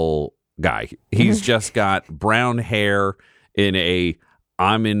forgettable guy. He's just got brown hair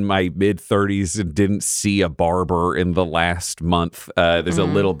I'm in my mid-30s and didn't see a barber in the last month. There's a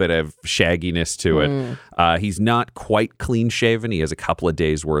little bit of shagginess to it. He's not quite clean-shaven. He has a couple of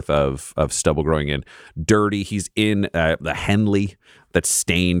days' worth of stubble growing in. Dirty. He's in the Henley that's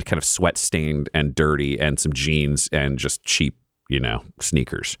stained, kind of sweat-stained and dirty, and some jeans and just cheap,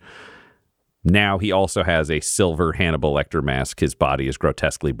 sneakers. Now he also has a silver Hannibal Lecter mask. His body is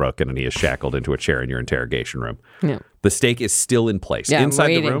grotesquely broken, and he is shackled into a chair in your interrogation room. Yeah. The stake is still in place. Yeah, I'm Inside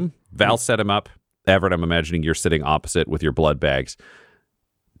the waiting. room, Val set him up. Everett, I'm imagining you're sitting opposite with your blood bags.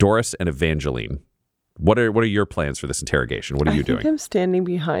 Doris and Evangeline, what are your plans for this interrogation? What are you I think doing? I'm standing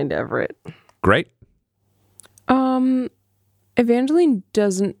behind Everett. Great. Evangeline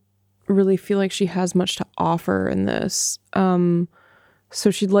doesn't really feel like she has much to offer in this. So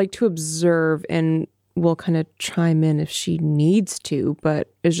she'd like to observe and will kind of chime in if she needs to,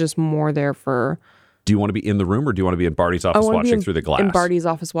 but is just more there for... Do you want to be in the room or do you want to be in Barty's office wanna be watching through the glass? In Barty's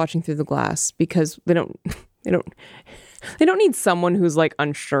office watching through the glass, because they don't need someone who's like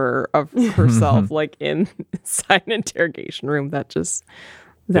unsure of herself like inside an interrogation room.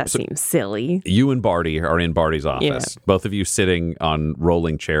 That seems silly. You and Barty are in Barty's office. Yeah. Both of you sitting on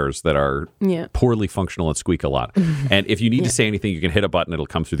rolling chairs that are poorly functional and squeak a lot. And if you need to say anything, you can hit a button. It'll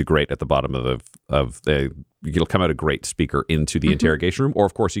come through the grate at the bottom of the. It'll come out a grate speaker into the interrogation room. Or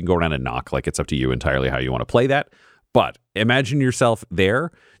of course, you can go around and knock. Like it's up to you entirely how you want to play that. But imagine yourself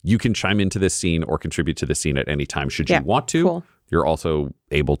there. You can chime into this scene or contribute to the scene at any time should you want to. Cool. You're also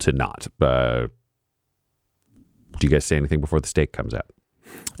able to not. Do you guys say anything before the stake comes out?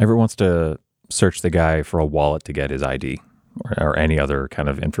 Everyone wants to search the guy for a wallet to get his ID or any other kind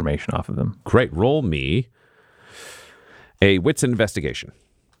of information off of him. Great. Roll me a wits investigation.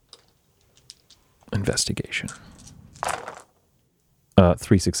 Investigation.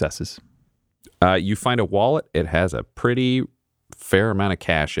 3 successes. You find a wallet. It has a pretty fair amount of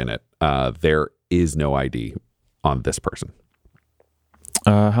cash in it. There is no ID on this person.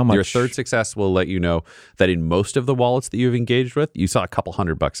 How much? Your third success will let you know that in most of the wallets that you've engaged with, you saw a couple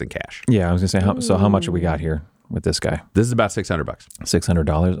 $100 in cash. Yeah, I was going to say, how much have we got here with this guy? This is about $600.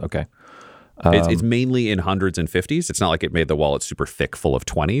 $600? Okay. It's mainly in hundreds and 50s. It's not like it made the wallet super thick full of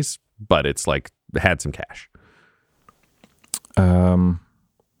 20s, but it's like had some cash.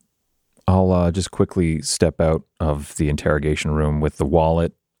 I'll just quickly step out of the interrogation room with the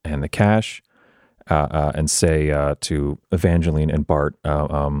wallet and the cash and say to Evangeline and Bart,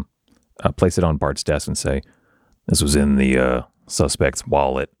 place it on Bart's desk and say, this was in the suspect's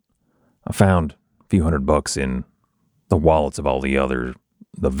wallet. I found a few $100 in the wallets of all the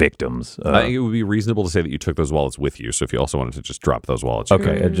victims. I think it would be reasonable to say that you took those wallets with you. So if you also wanted to just drop those wallets.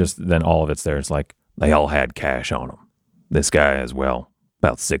 Okay, it just then all of it's there. It's like they all had cash on them. This guy as well.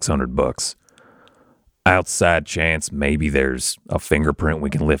 About $600. Outside chance, maybe there's a fingerprint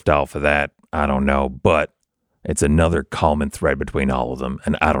we can lift off of that. I don't know, but it's another common thread between all of them,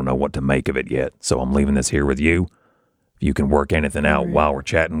 and I don't know what to make of it yet. So I'm leaving this here with you. If you can work anything out while we're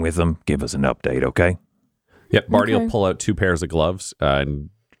chatting with them, give us an update, okay? Yep, Barty will pull out 2 pairs of gloves and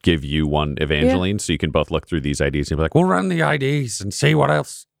give you one, Evangeline, so you can both look through these IDs and be like, we'll run the IDs and see what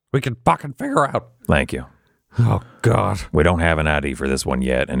else we can fucking figure out. Thank you. Oh, God. We don't have an ID for this one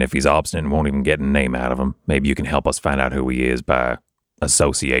yet, and if he's obstinate and won't even get a name out of him, maybe you can help us find out who he is by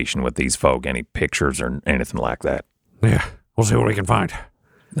association with these folk, any pictures or anything like that. Yeah, we'll see what we can find.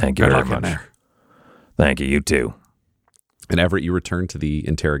 Thank you very much. Thank you, you too. And Everett, you return to the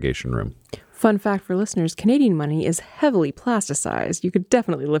interrogation room. Fun fact for listeners, Canadian money is heavily plasticized. You could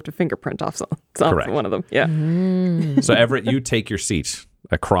definitely lift a fingerprint off one of them. Yeah. So Everett, you take your seat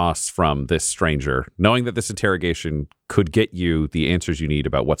across from this stranger, knowing that this interrogation could get you the answers you need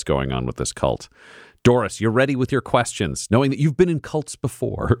about what's going on with this cult. Doris, you're ready with your questions, knowing that you've been in cults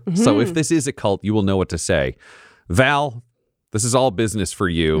before. Mm-hmm. So if this is a cult, you will know what to say. Val, this is all business for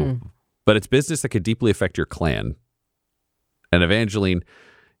you, but it's business that could deeply affect your clan. And Evangeline,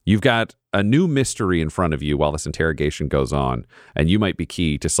 you've got a new mystery in front of you while this interrogation goes on, and you might be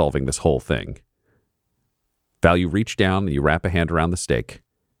key to solving this whole thing. Val, you reach down and you wrap a hand around the stake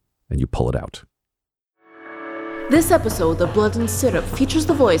and you pull it out. This episode of Blood and Syrup features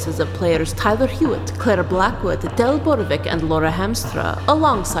the voices of players Tyler Hewitt, Claire Blackwood, Del Borovic, and Laura Hamstra,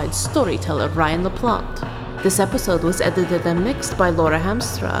 alongside storyteller Ryan LaPlante. This episode was edited and mixed by Laura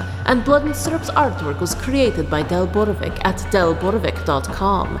Hamstra, and Blood and Syrup's artwork was created by Del Borovic at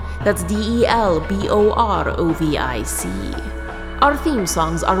delborovic.com. That's DELBOROVIC. Our theme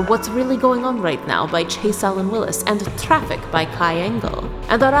songs are What's Really Going On Right Now by Chase Allen Willis and Traffic by Kai Engel.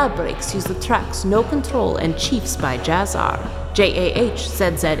 And our ad breaks use the tracks No Control and Chiefs by Jazzar,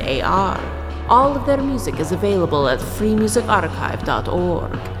 JAHZZAR. All of their music is available at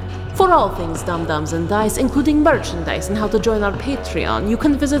freemusicarchive.org. For all things Dum Dums and Dice, including merchandise and how to join our Patreon, you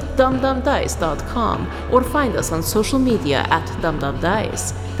can visit dumdumdice.com or find us on social media at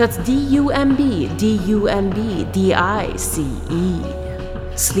dumdumdice. That's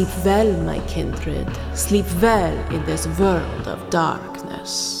DUMBDUMBDICE. Sleep well, my kindred. Sleep well in this world of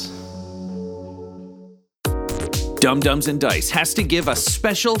darkness. Dum Dums and Dice has to give a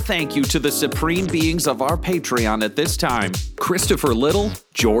special thank you to the supreme beings of our Patreon at this time: Christopher Little,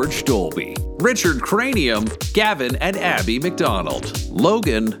 George Dolby, Richard Cranium, Gavin and Abby McDonald,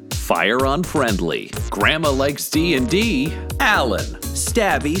 Logan, Fire Unfriendly, Grandma Likes D&D, Alan,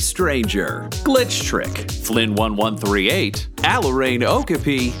 Stabby Stranger, Glitch Trick, Flynn1138, Alarain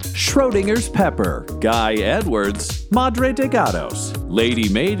Okapi, Schrodinger's Pepper, Guy Edwards, Madre de Gatos, Lady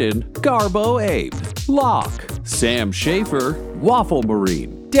Maiden, Garbo Ape, Locke, Sam Schaefer, Waffle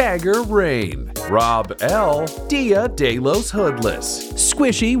Marine, Dagger Rain, Rob L, Dia De Los Hoodless,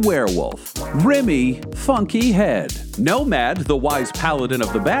 Squishy Werewolf, Remy Funky Head, Nomad, the Wise Paladin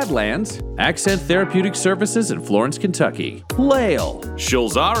of the Badlands, Accent Therapeutic Services in Florence, Kentucky, Lael,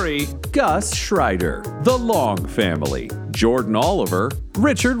 Shulzari, Gus Schreider, The Long Family, Jordan Oliver,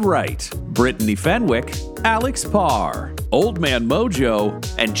 Richard Wright, Brittany Fenwick, Alex Parr, Old Man Mojo,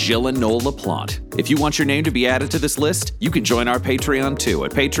 and Jill and Noel LaPlante. If you want your name to be added to this list, you can join our Patreon too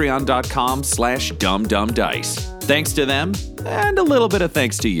at patreon.com/dumdumdice. Thanks to them, and a little bit of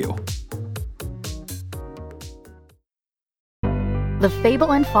thanks to you. The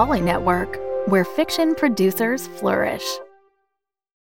Fable and Folly Network, where fiction producers flourish.